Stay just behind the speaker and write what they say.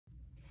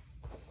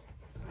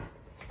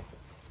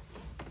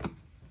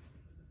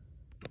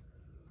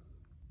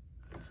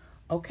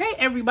Okay,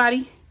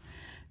 everybody,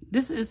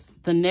 this is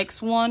the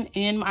next one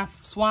in my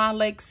Swan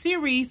Lake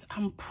series.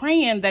 I'm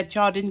praying that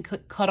y'all didn't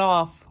cut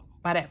off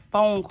by that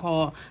phone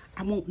call.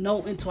 I won't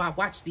know until I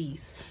watch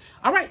these.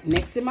 All right,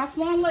 next in my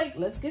Swan Lake,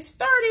 let's get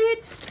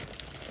started.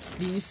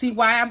 Do you see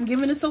why I'm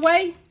giving this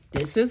away?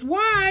 This is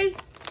why.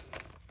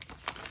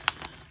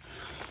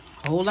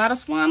 Whole lot of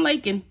Swan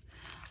Laking.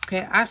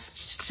 Okay, I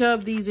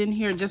shoved these in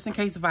here just in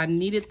case if I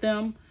needed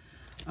them.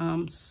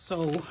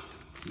 So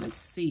let's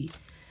see.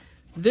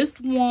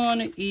 This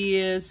one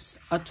is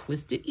a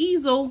twisted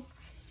easel.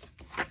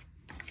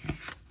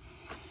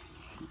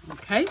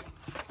 Okay.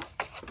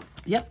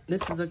 Yep,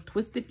 this is a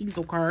twisted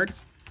easel card.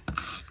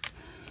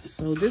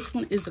 So this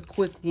one is a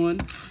quick one.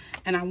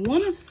 And I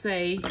want to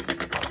say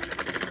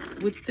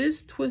with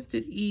this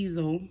twisted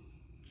easel,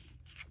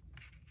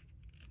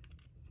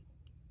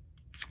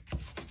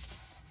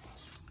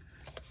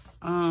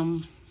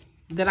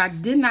 that I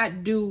did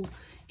not do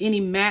any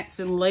mats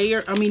and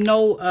layers. I mean,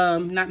 no,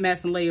 not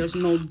mats and layers,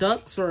 no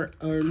ducks or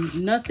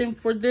nothing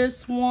for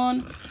this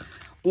one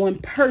on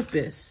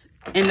purpose.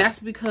 And that's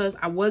because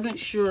I wasn't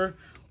sure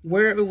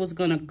where it was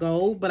gonna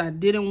go, but I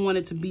didn't want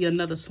it to be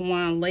another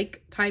Swan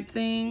Lake type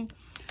thing.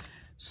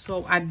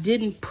 So I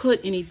didn't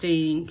put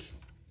anything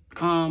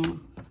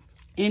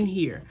in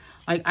here.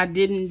 Like I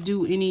didn't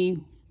do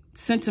any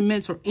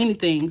sentiments or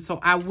anything. So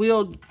I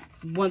will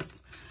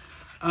once,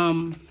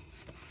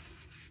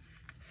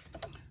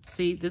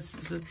 see,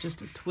 this is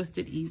just a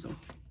twisted easel.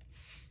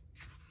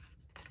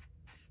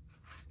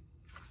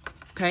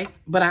 Okay,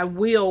 but I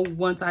will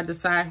once I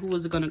decide who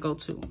is it going to go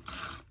to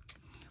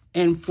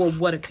and for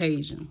what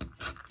occasion.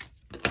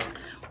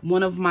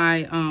 One of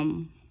my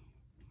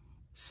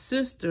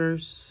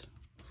sisters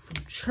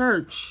from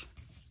church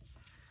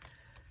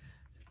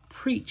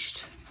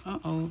preached.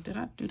 Uh-oh, did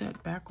I do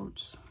that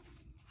backwards?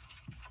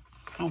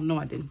 Oh, no,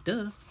 I didn't.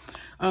 Duh.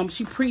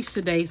 She preached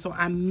today, so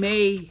I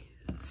may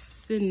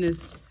send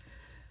this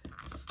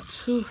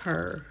to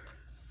her.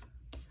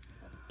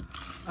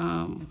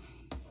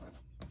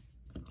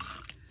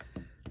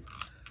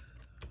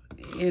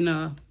 In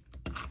a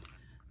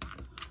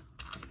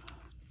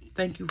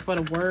thank you for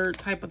the word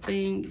type of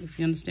thing, if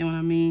you understand what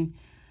I mean.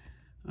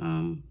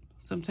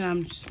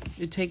 Sometimes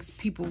it takes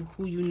people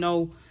who you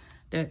know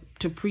that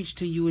to preach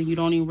to you and you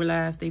don't even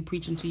realize they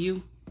preaching to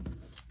you.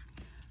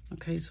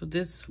 Okay, so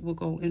this will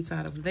go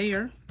inside of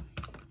there.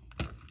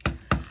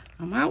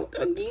 I'm out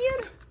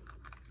again.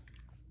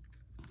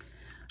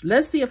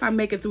 Let's see if I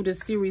make it through this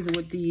series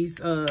with these,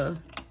 or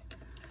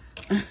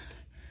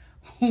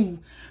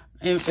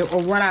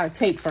run out of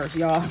tape first,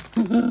 y'all.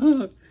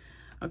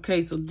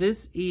 Okay, so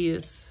this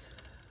is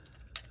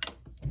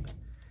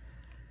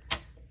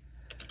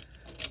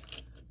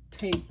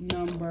tape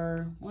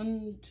number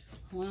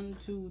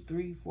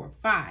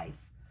 5.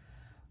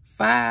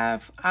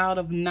 5 out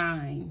of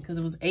 9, because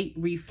it was 8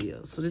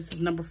 refills. So this is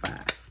number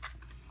 5.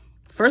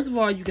 First of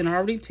all, you can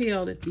already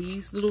tell that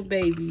these little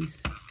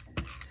babies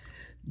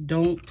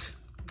don't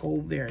go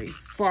very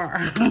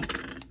far.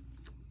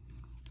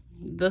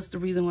 That's the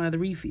reason why the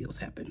refills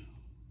happen.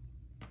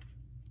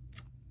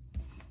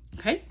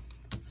 Okay,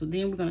 so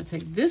then we're going to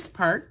take this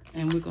part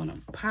and we're going to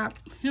pop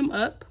him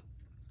up.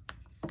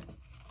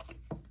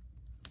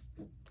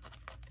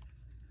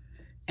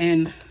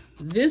 And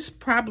this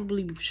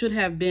probably should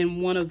have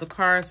been one of the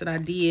cards that I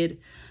did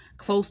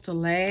close to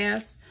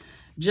last,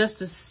 just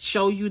to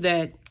show you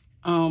that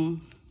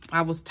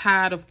I was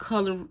tired of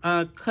cutting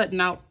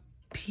out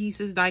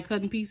pieces, die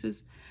cutting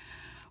pieces,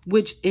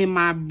 which in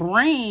my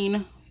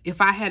brain,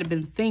 if I had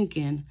been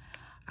thinking,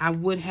 I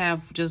would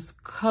have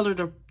just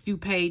colored a few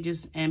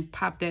pages and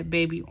popped that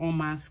baby on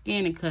my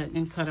scan and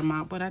cut them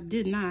out, but I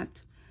did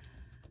not.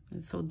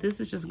 And so this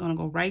is just gonna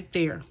go right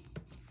there.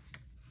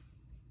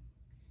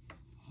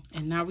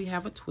 And now we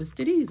have a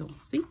twisted easel.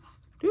 See?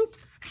 Boop,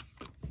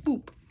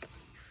 boop.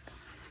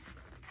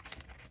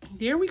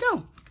 There we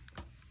go.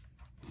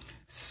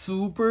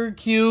 Super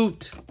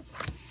cute.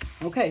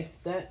 Okay,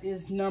 that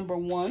is number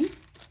 1.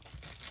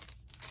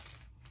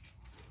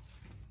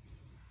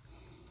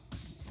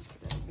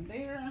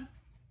 There.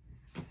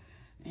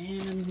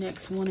 And the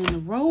next one in a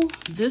row.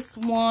 This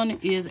one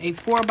is a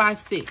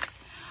 4x6.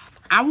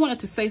 I wanted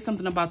to say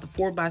something about the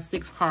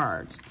 4x6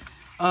 cards.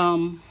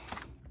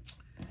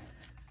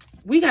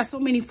 We got so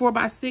many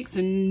 4x6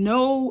 and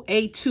no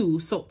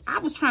A2. So I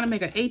was trying to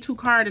make an A2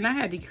 card and I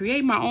had to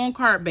create my own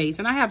card base.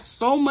 And I have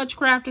so much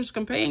Crafter's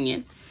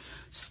Companion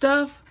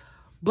stuff,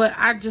 but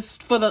I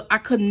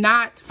could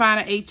not find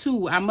an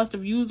A2. I must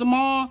have used them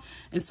all.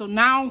 And so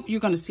now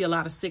you're going to see a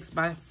lot of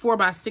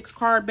 4x6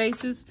 card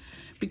bases.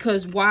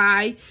 Because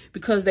why?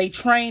 Because they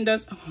trained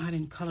us. Oh, I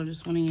didn't color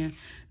this one in.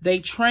 They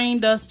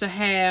trained us to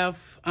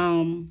have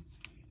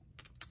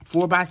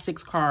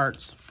 4x6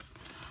 cards.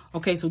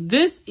 Okay, so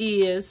this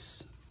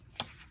is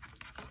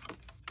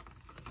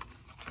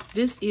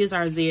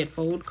our Z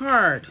fold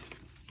card.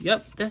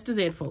 Yep, that's the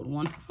Z fold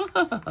one.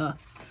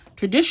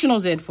 Traditional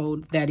Z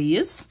fold, that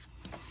is.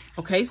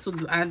 Okay, so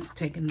I've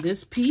taken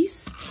this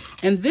piece.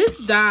 And this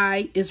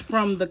die is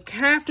from the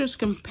Crafter's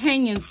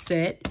Companion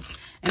set.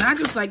 And I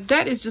just like,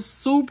 that is just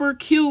super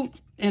cute.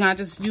 And I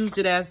just used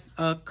it as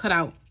a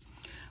cutout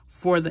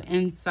for the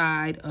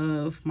inside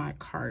of my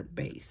card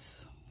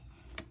base.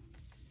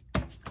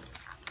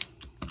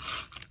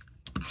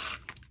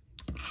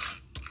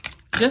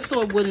 Just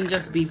so it wouldn't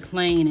just be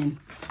plain and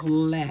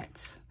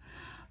flat.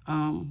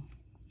 And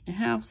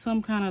have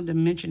some kind of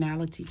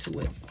dimensionality to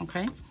it,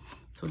 okay?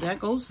 So that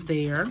goes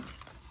there.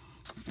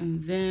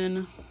 And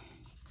then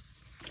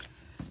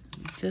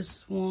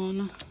this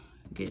one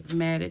get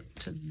matted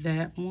to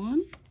that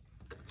one.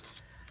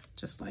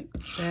 Just like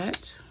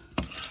that.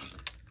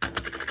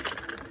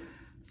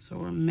 So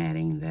we're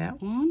matting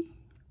that one.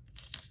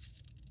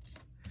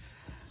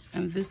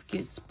 And this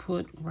gets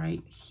put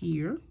right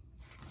here.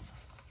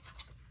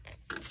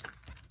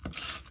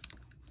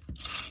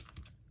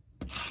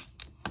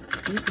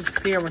 This is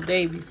Sarah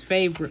Davies'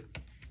 favorite,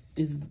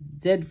 is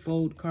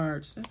Z-fold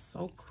cards. That's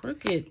so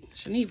crooked.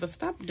 Shaniva,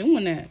 stop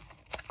doing that.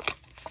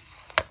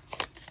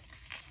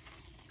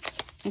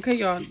 Okay,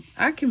 y'all,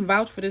 I can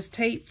vouch for this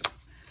tape.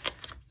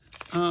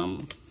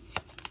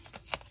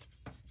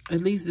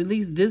 At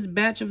least this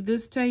batch of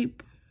this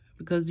tape,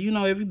 because you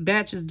know every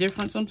batch is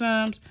different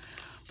sometimes.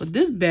 But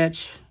this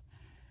batch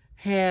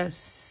has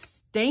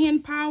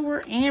staying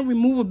power and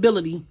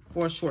removability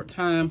for a short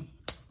time.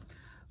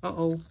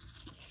 Uh-oh.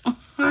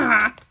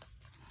 I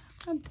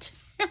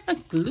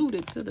glued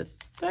it to the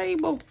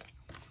table.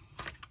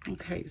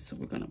 Okay, so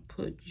we're gonna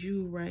put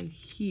you right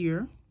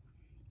here.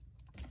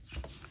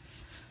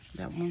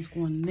 That one's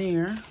going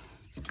there.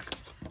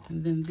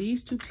 And then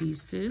these two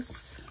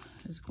pieces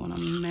is gonna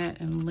mat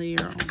and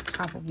layer on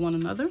top of one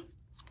another.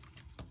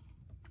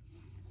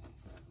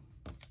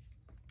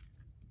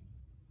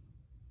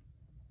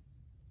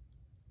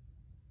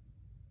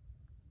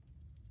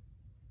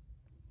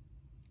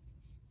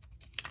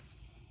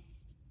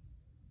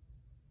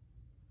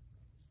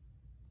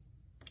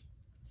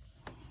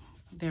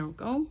 There we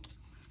go.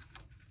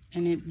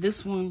 And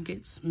this one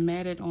gets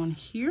matted on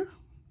here.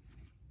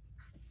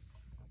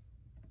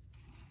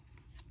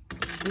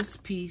 This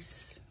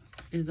piece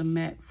is a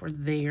mat for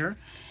there.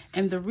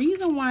 And the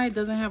reason why it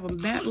doesn't have a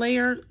mat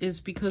layer is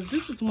because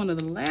this is one of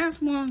the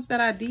last ones that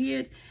I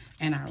did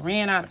and I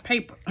ran out of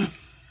paper.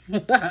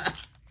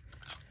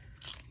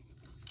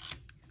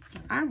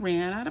 I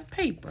ran out of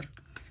paper.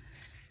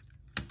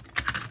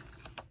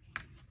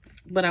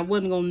 But I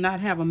wasn't going to not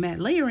have a mat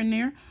layer in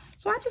there.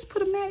 So I just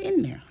put a mat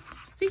in there.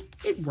 See,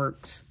 it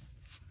works.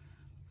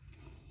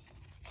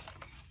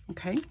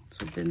 Okay,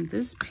 so then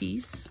this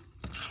piece,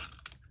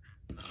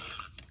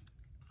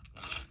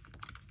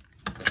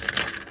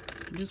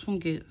 this one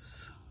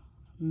gets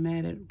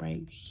matted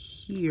right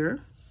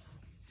here.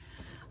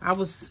 I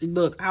was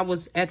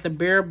at the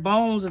bare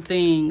bones of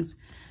things,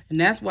 and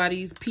that's why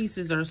these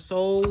pieces are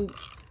so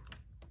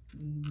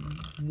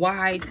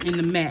wide in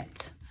the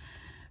mat,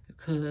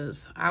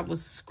 because I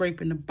was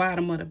scraping the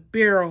bottom of the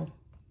barrel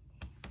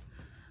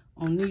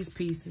on these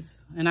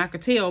pieces, and I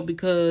could tell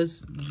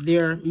because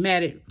they're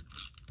matted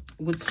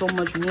with so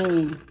much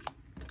room.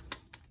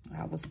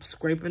 I was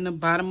scraping the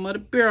bottom of the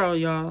barrel,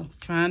 y'all,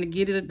 trying to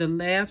get it, the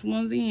last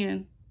ones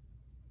in.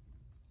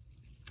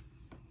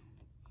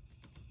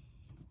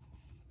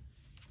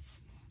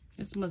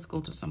 This must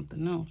go to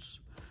something else.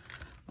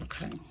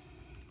 Okay.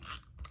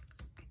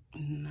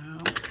 Now,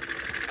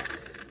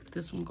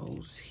 this one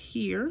goes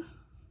here.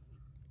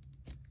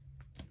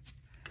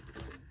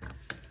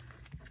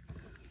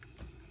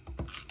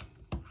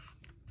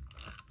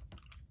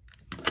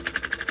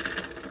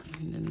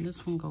 And then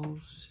this one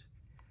goes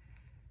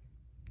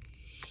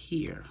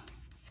here.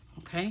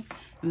 Okay.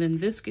 And then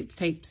this gets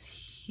taped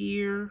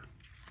here.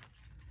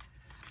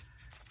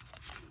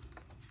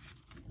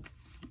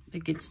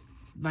 It gets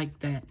like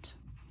that.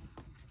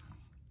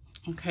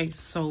 Okay,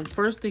 so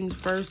first things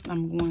first,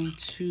 I'm going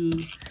to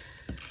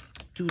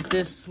do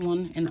this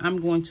one, and I'm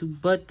going to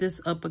butt this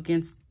up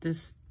against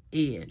this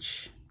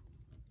edge.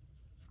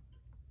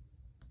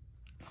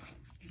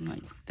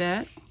 Like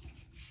that.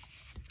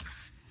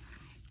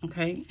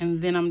 Okay,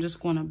 and then I'm just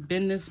going to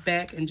bend this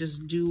back and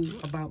just do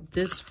about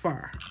this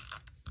far,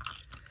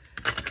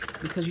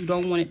 because you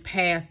don't want it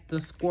past the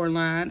score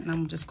line. And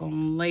I'm just going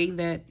to lay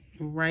that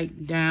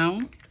right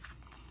down,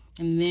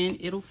 and then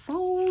it'll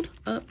fold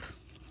up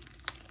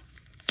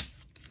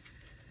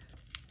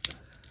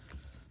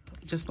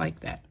just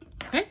like that.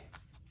 Okay,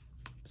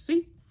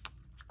 see?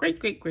 Great,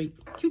 great, great.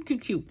 Cute,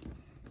 cute, cute.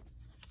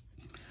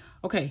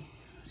 Okay,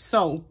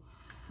 so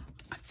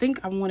I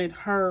think I wanted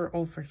her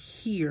over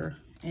here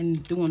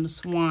and doing the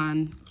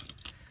swan.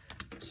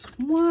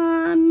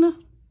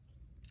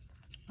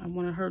 I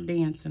wanted her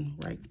dancing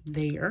right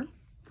there.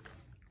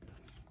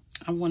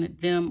 I wanted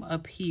them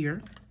up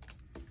here.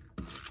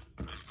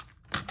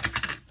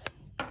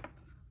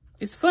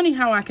 It's funny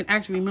how I can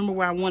actually remember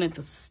where I wanted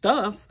the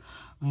stuff.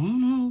 I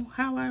don't know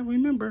how I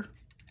remember.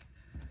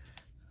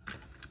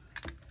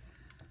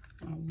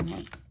 I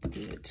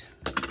wanted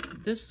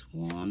this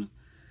one.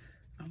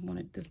 I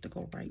wanted this to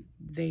go right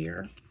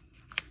there.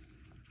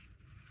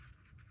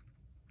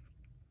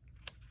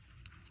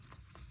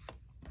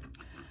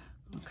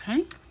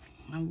 Okay.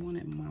 I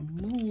wanted my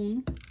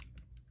moon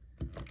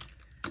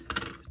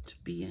to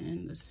be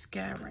in the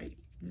sky right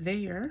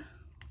there.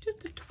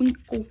 Just a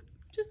twinkle,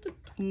 just a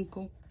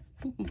twinkle.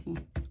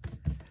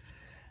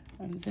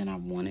 And then I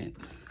wanted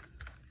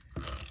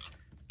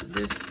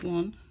this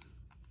one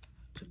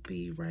to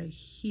be right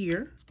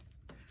here.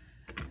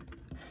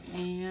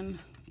 And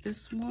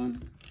this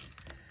one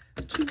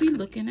to be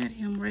looking at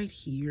him right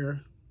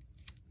here.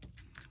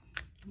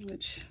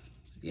 Which,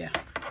 yeah,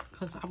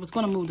 because I was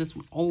going to move this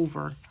one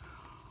over.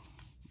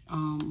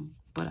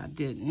 But I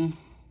didn't.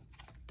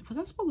 Was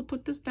I supposed to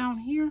put this down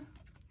here?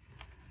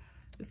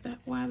 Is that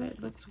why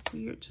that looks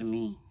weird to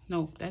me?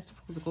 No, that's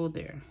supposed to go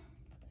there.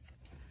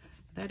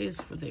 That is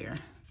for there.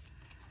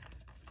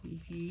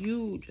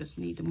 You just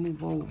need to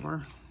move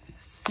over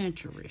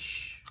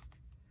center-ish.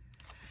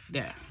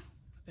 There.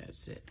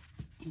 That's it.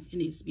 It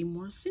needs to be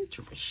more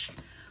center-ish.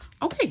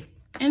 Okay.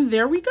 And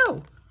there we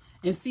go.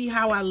 And see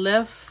how I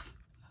left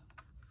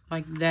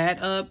like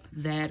that up,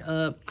 that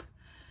up.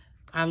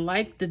 I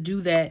like to do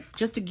that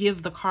just to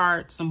give the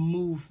card some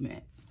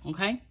movement.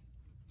 Okay.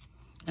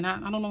 And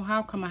I don't know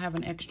how come I have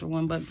an extra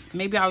one, but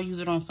maybe I'll use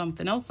it on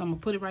something else. So I'm going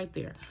to put it right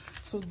there.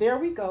 So there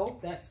we go.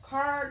 That's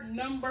card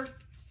number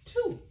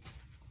 2.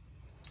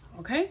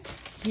 Okay.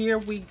 Here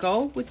we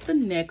go with the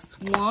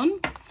next one.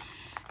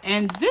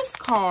 And this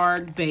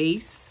card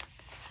base,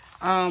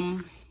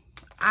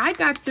 I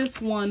got this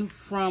one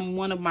from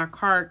one of my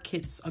card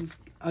kits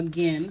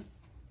again.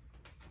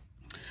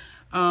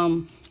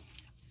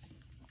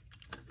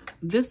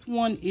 This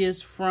one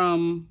is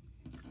from,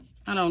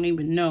 I don't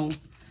even know.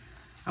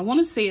 I want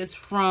to say it's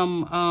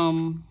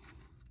from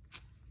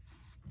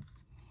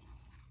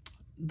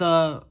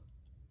the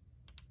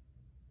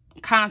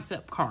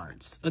concept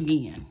cards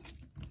again.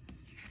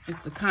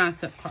 It's the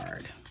concept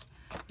card.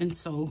 And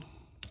so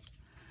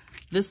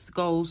this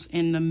goes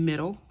in the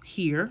middle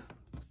here.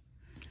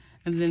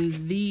 And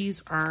then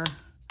these are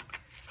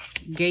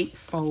gate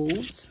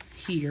folds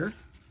here.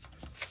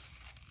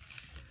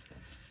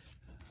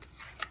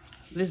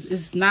 This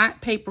is not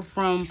paper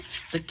from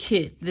the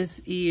kit. This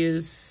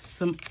is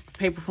some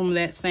paper from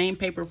that same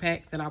paper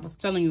pack that I was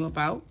telling you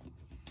about.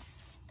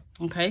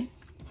 Okay.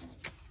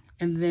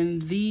 And then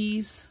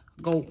these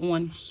go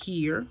on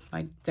here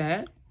like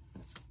that.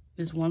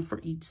 There's one for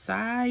each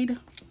side.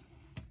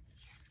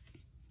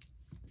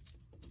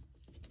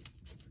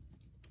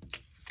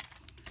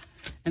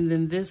 And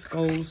then this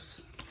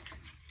goes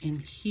in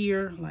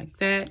here like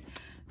that.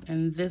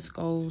 And this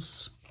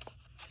goes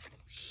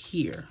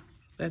here.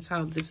 That's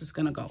how this is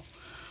going to go.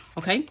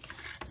 Okay.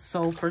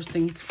 So first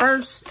things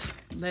first,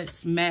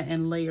 let's mat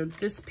and layer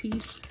this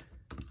piece.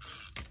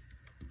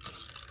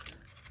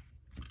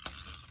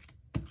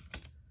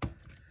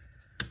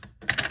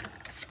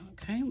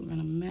 Okay. We're going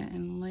to mat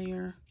and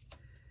layer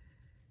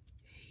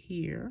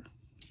here.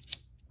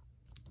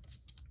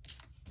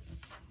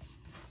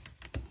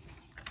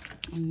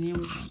 And then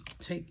we're going to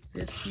take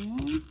this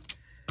one.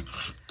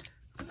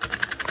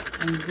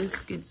 And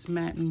this gets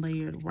mat and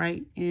layered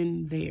right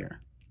in there.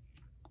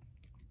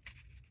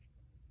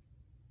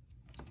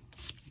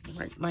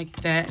 Right like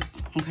that.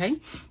 Okay.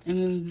 And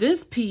then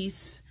this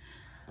piece,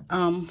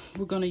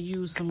 we're going to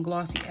use some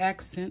glossy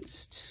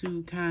accents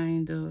to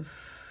kind of,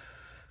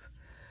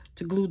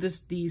 to glue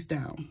these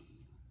down.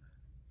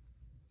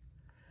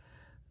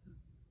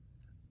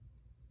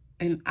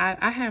 And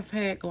I have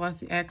had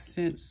glossy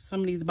accents. Some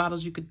of these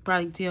bottles you could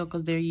probably tell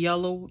because they're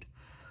yellowed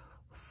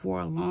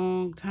for a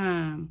long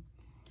time.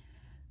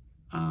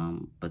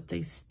 But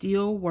they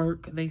still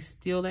work. They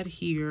still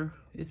adhere.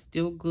 It's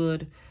still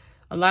good.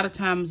 A lot of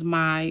times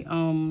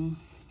the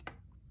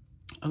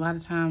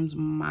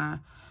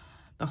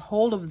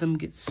whole of them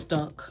get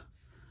stuck.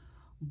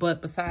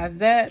 But besides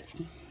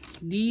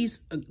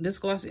this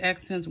glossy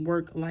accents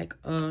work like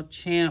a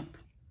champ.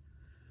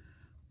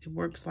 It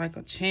works like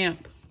a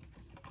champ.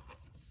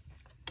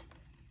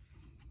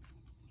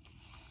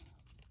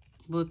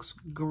 Looks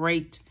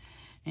great.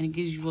 And it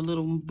gives you a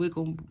little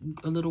wiggle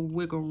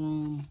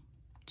room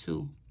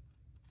too.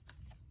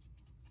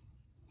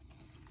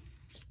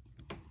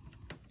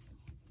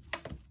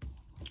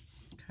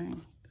 Okay.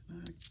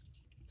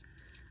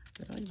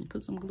 Did I even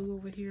put some glue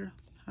over here?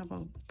 How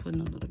about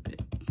putting a little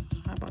bit?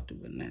 How about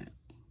doing that?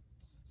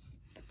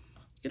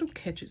 It'll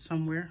catch it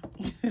somewhere.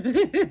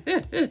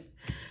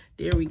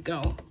 There we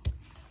go.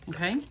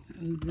 Okay.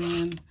 And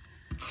then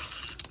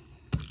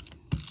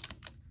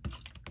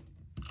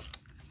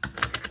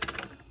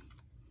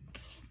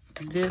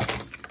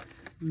this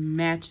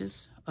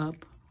matches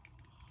up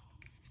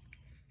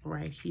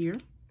right here.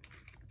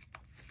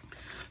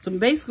 So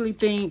basically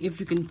if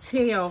you can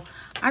tell,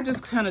 I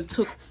just kind of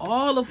took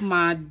all of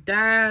my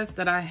dies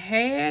that I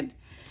had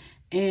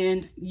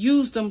and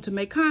used them to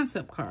make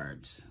concept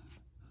cards.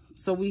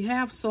 So we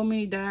have so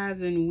many dies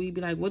and we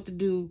be like, what to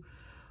do,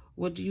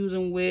 what to use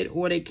them with,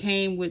 or they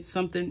came with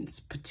something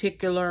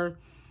particular.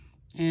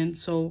 And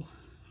so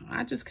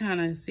I just kind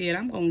of said,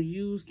 I'm going to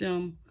use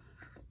them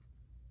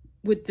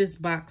with this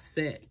box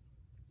set.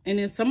 And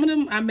then some of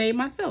them I made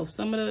myself.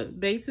 Some of the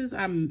bases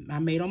I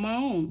made on my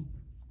own.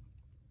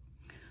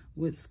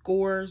 with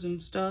scores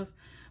and stuff.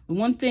 The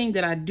one thing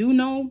that I do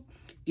know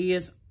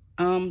is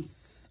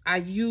I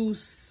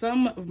use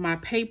some of my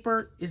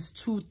paper is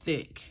too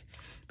thick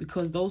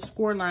because those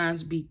score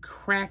lines be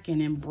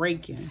cracking and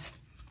breaking,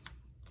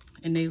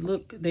 and they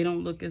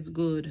don't look as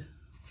good.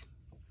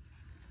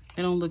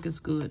 They don't look as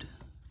good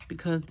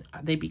because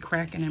they be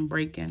cracking and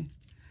breaking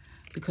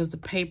because the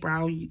paper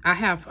I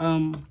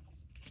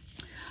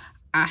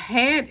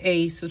had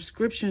a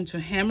subscription to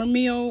Hammer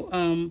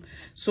Mill.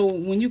 So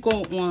when you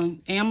go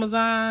on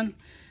Amazon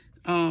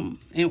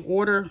and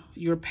order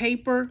your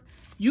paper,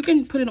 you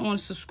can put it on a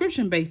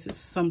subscription basis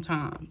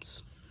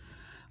sometimes,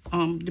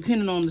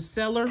 depending on the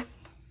seller.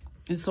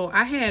 And so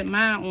I had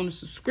mine on a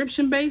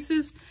subscription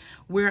basis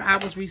where I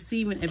was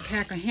receiving a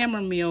pack of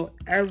Hammer Mill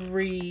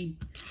every,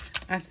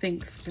 I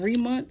think, 3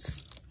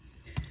 months.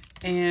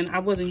 And I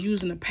wasn't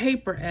using the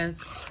paper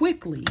as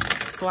quickly.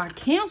 So I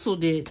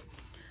canceled it,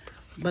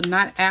 but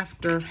not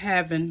after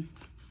having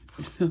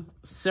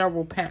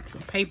several packs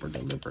of paper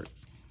delivered.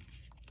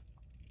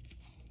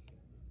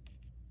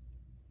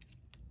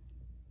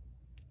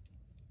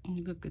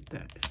 Look at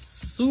that. It's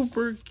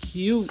super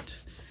cute.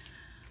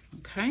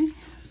 Okay,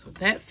 so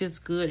that fits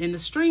good. And the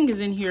string is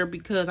in here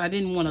because I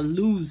didn't want to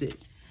lose it.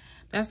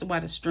 That's why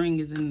the string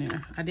is in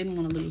there. I didn't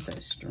want to lose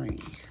that string.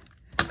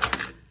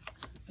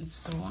 And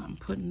so I'm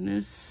putting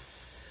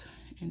this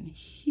in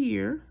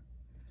here.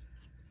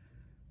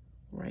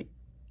 Right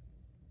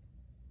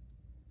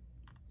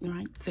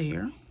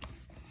there.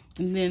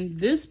 And then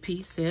this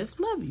piece says,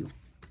 love you.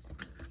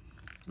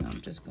 And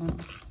I'm just going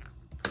to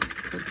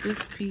put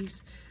this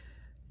piece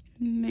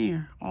in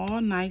there,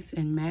 all nice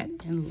and matte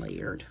and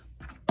layered.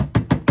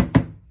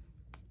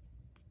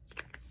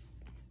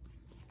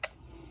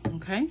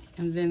 Okay,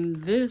 and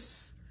then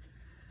this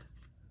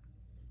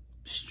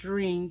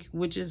string,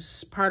 which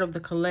is part of the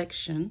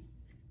collection,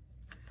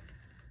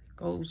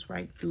 goes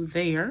right through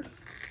there,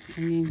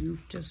 and then you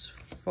just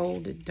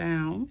fold it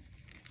down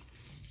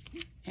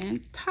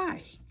and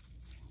tie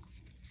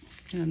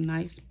in a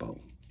nice bow.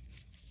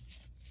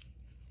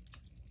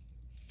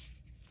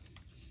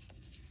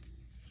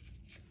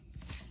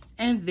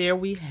 And there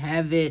we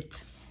have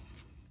it.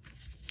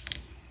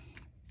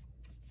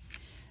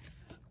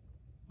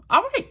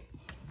 All right.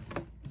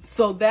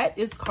 So that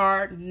is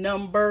card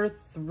number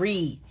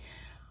 3.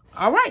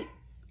 All right.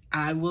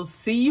 I will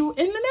see you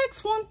in the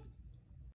next one.